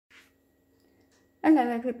Hello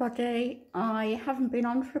everybody, I haven't been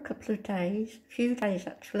on for a couple of days, a few days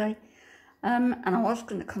actually, and I was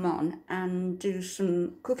going to come on and do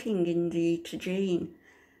some cooking in the tagine.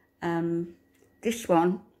 This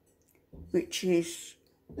one, which is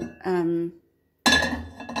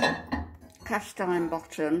cast iron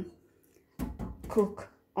bottom, cook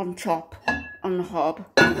on top on the hob,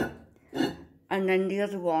 and then the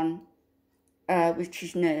other one, which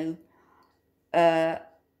is new,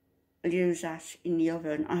 I'll use that in the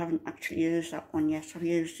oven. I haven't actually used that one yet. I've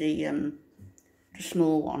used the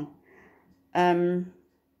small one.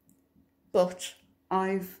 But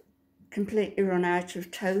I've completely run out of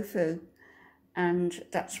tofu, and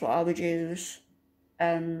that's what I would use.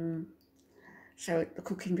 So the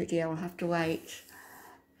cooking video will have to wait.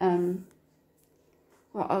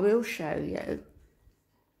 What I will show you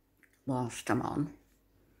whilst I'm on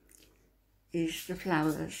is the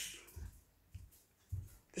flowers.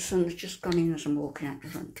 The sun's just gone in as I'm walking out the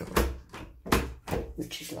front door,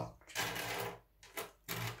 which is locked.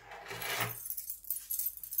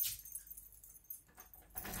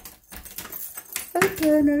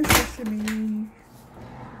 Open, no sesame.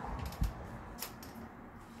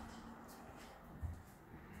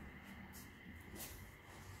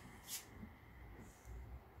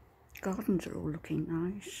 Gardens are all looking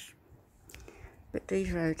nice, but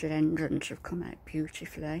these rhododendrons have come out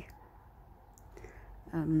beautifully.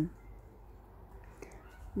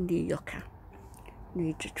 The yucca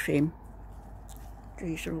needs a trim.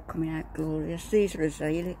 These are all coming out glorious. These are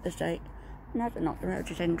azalea. No, they're not. The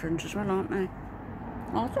rhododendrons as well, aren't they?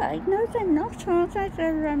 Are they? No, they're not, are they?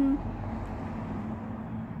 They're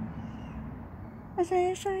are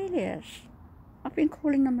they azaleas? I've been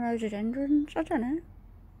calling them rhododendrons. I don't know.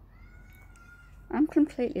 I'm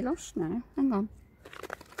completely lost now. Hang on.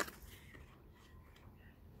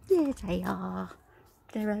 Yeah, they are.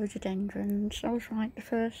 They're rhododendrons. I was right the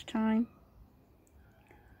first time.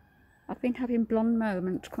 I've been having blonde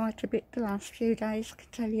moments quite a bit the last few days, I can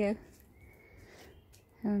tell you.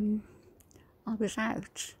 I was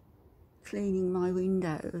out cleaning my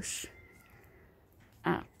windows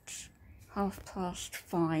at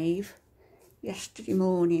 5:30 yesterday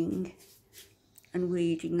morning and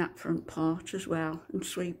weeding that front part as well and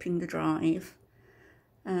sweeping the drive.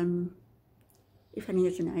 If any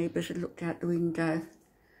of the neighbours had looked out the window,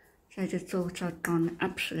 they'd have thought I'd gone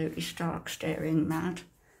absolutely stark staring mad.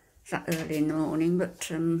 It's that early in the morning, but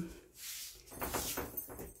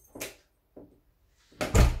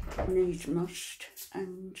needs must.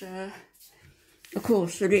 And of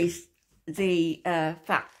course there is the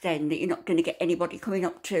fact then that you're not going to get anybody coming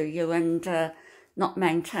up to you and not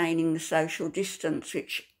maintaining the social distance,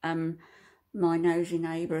 which my nosy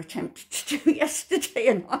neighbour attempted to do yesterday,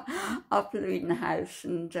 and I flew in the house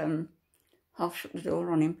and half shut the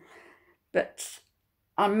door on him. But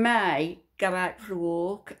I may go out for a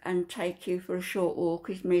walk and take you for a short walk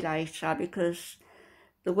with me later, because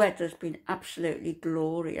the weather's been absolutely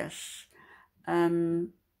glorious.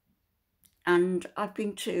 And I've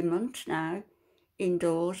been 2 months now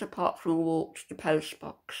indoors, apart from a walk to the post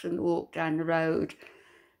box and a walk down the road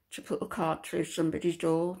to put a card through somebody's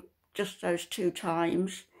door. Just those 2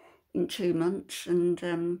 times in 2 months, and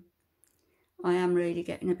I am really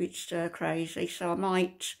getting a bit stir crazy, so I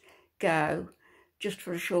might go just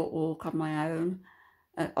for a short walk on my own,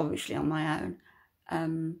 obviously on my own,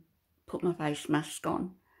 put my face mask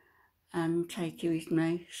on and take you with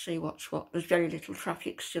me, see what's what. There's very little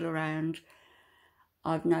traffic still around.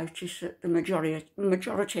 I've noticed that the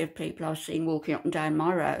majority of people I've seen walking up and down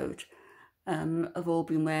my road have all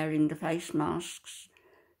been wearing the face masks.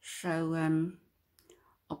 So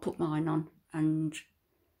I'll put mine on and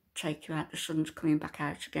take you out. The sun's coming back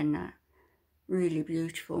out again now. Really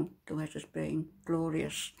beautiful. The weather's been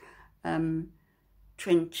glorious.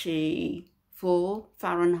 24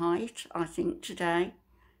 Fahrenheit, I think, today.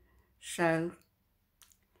 So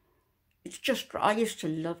it's just, I used to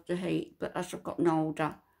love the heat, but as I've gotten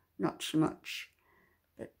older, not so much.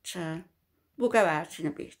 But we'll go out in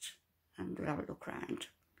a bit and we'll have a look round.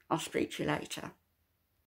 I'll speak to you later.